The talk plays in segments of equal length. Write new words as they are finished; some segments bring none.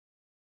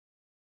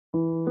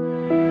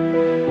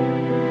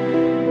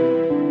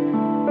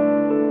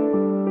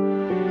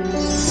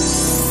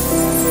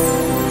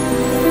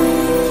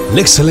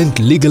Lexcellnt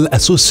Legal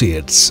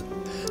Associates,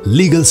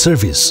 legal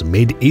service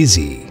made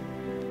easy.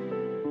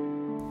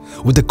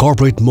 With the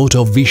corporate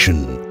motto of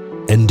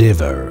vision,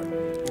 endeavor,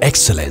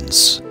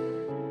 excellence.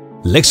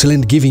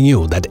 Lexcellnt giving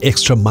you that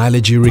extra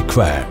mileage you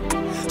require,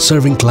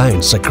 serving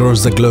clients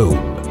across the globe,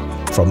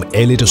 from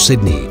LA to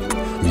Sydney,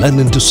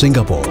 London to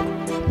Singapore,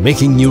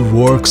 making your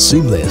work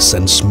seamless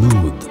and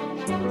smooth,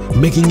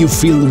 making you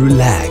feel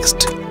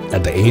relaxed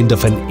at the end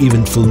of an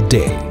eventful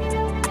day.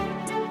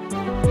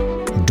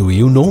 Do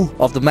you know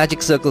of the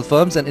Magic Circle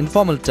firms, an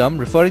informal term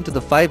referring to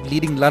the 5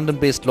 leading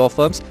London-based law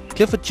firms?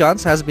 Clifford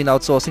Chance has been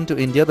outsourcing to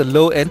India the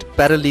low-end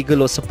paralegal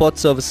or support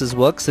services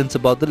work since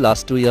about the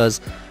last 2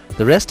 years.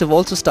 The rest have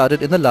also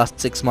started in the last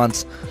 6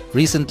 months.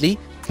 Recently,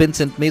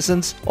 Pinsent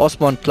Masons,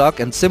 Osborne Clark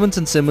and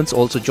Simmons & Simmons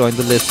also joined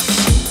the list.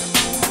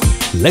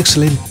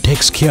 Lexcellnt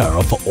takes care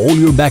of all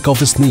your back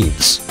office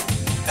needs,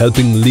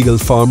 helping legal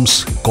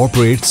firms,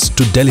 corporates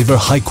to deliver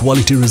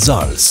high-quality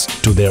results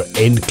to their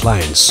end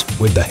clients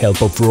with the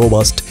help of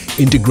robust,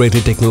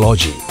 integrated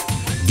technology.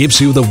 Gives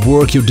you the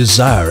work you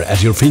desire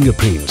at your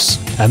fingerprints,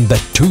 and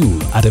that too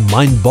at a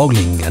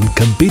mind-boggling and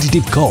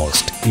competitive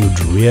cost you'd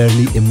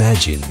rarely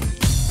imagine.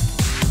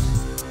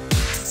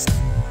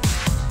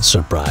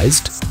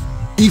 Surprised?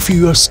 If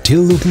you are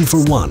still looking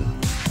for one,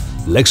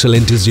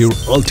 Lexcellnt is your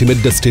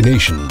ultimate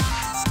destination.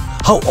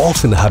 How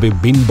often have you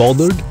been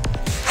bothered?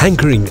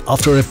 Hankering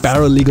after a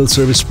paralegal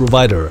service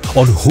provider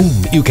on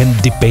whom you can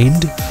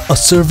depend? A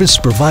service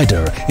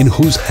provider in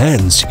whose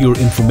hands your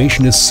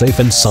information is safe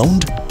and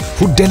sound?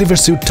 Who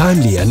delivers you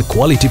timely and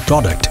quality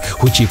product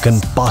which you can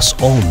pass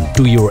on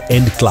to your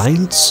end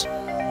clients?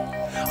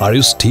 Are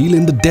you still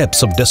in the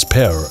depths of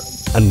despair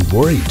and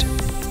worried?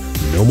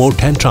 No more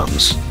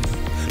tantrums.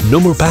 No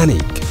more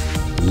panic.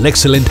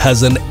 Lexcellnt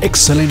has an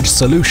excellent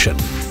solution.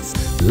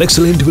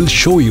 Lexcellnt will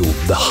show you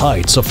the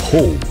heights of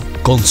hope,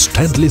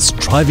 constantly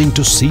striving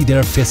to see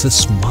their faces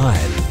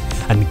smile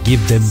and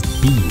give them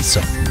peace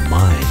of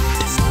mind.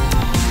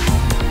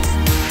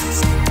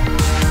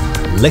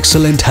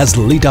 Lexcellnt has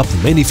lit up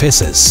many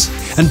faces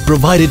and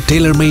provided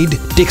tailor-made,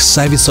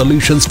 tech-savvy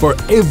solutions for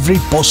every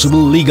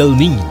possible legal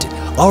need.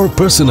 Our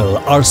personnel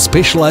are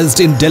specialized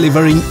in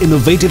delivering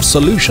innovative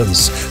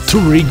solutions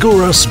through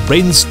rigorous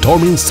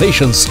brainstorming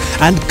sessions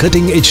and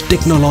cutting-edge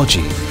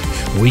technology.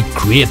 We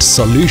create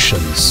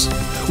solutions.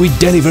 We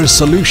deliver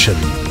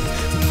solutions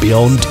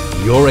beyond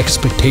your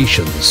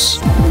expectations.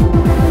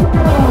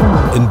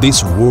 In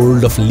this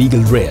world of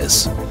legal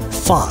race,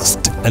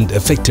 fast and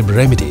effective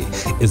remedy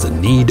is the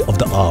need of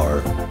the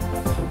hour.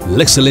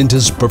 Lexcellnt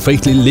is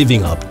perfectly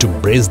living up to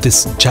brace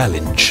this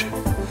challenge.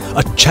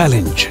 A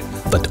challenge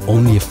that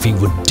only a few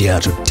would dare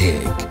to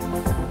take.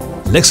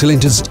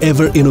 Lexcellnt is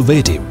ever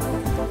innovative,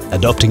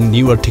 adopting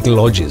newer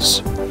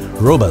technologies,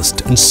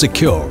 robust and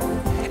secure,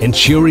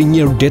 ensuring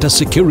your data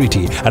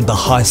security at the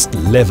highest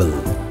level,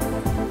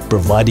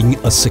 providing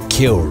a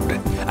secured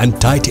and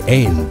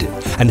tight-end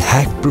and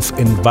hack-proof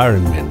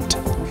environment,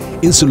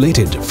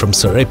 insulated from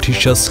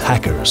surreptitious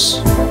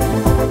hackers.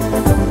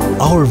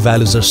 Our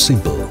values are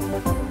simple: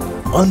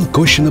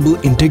 unquestionable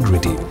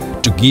integrity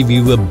to give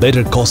you a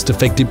better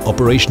cost-effective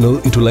operational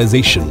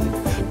utilization,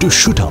 to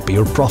shoot up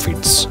your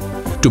profits,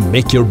 to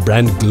make your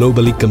brand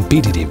globally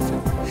competitive,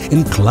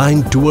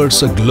 inclined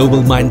towards a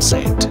global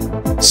mindset.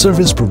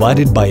 Service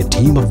provided by a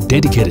team of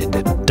dedicated,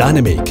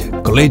 dynamic,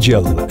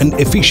 collegial and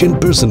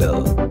efficient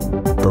personnel,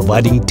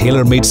 providing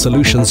tailor-made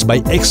solutions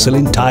by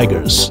excellent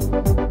tigers,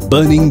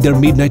 burning their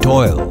midnight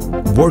oil,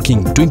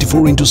 working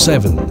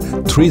 24/7,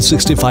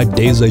 365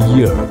 days a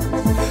year,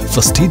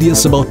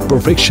 fastidious about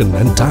perfection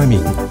and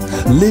timing,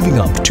 living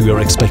up to your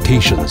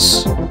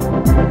expectations.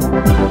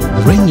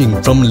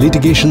 Ranging from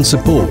litigation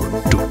support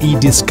to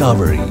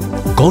e-discovery,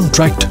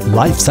 contract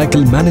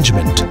lifecycle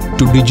management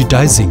to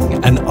digitizing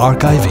and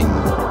archiving,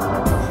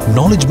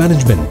 knowledge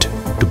management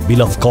to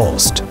bill of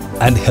cost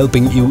and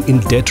helping you in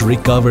debt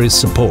recovery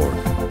support.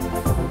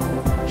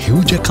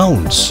 Huge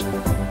accounts.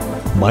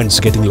 Minds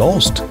getting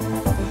lost?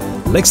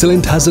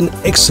 Lexcellnt has an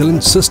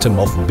excellent system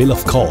of bill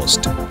of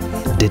cost,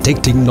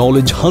 detecting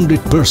knowledge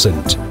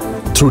 100%.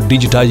 Through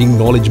digitizing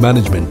knowledge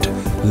management,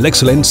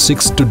 Lexcellnt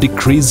seeks to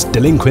decrease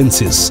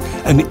delinquencies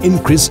and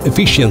increase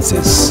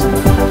efficiencies.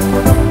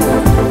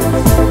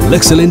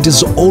 Lexcellnt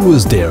is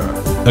always there,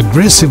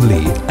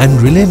 aggressively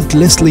and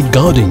relentlessly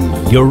guarding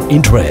your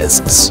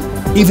interests,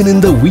 even in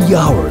the wee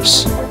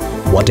hours,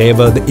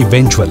 whatever the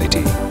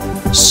eventuality.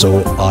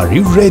 So, are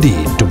you ready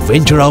to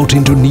venture out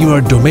into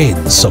newer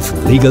domains of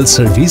legal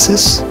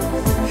services?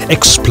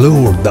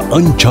 Explore the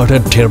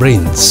uncharted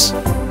terrains.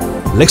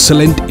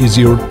 Lexcellnt is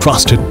your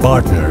trusted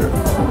partner,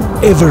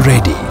 ever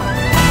ready,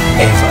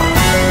 ever.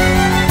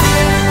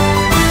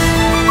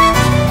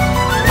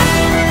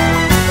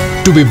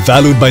 To be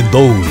valued by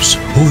those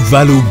who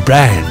value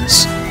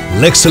brands,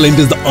 Lexcellnt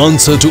is the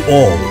answer to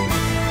all.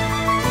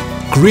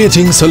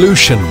 Creating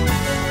solution,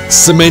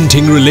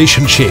 cementing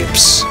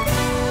relationships.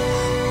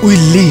 We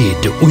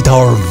lead with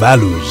our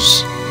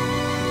values.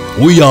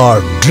 We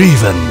are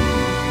driven.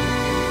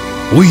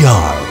 We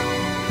are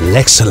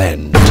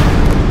Lexcellnt.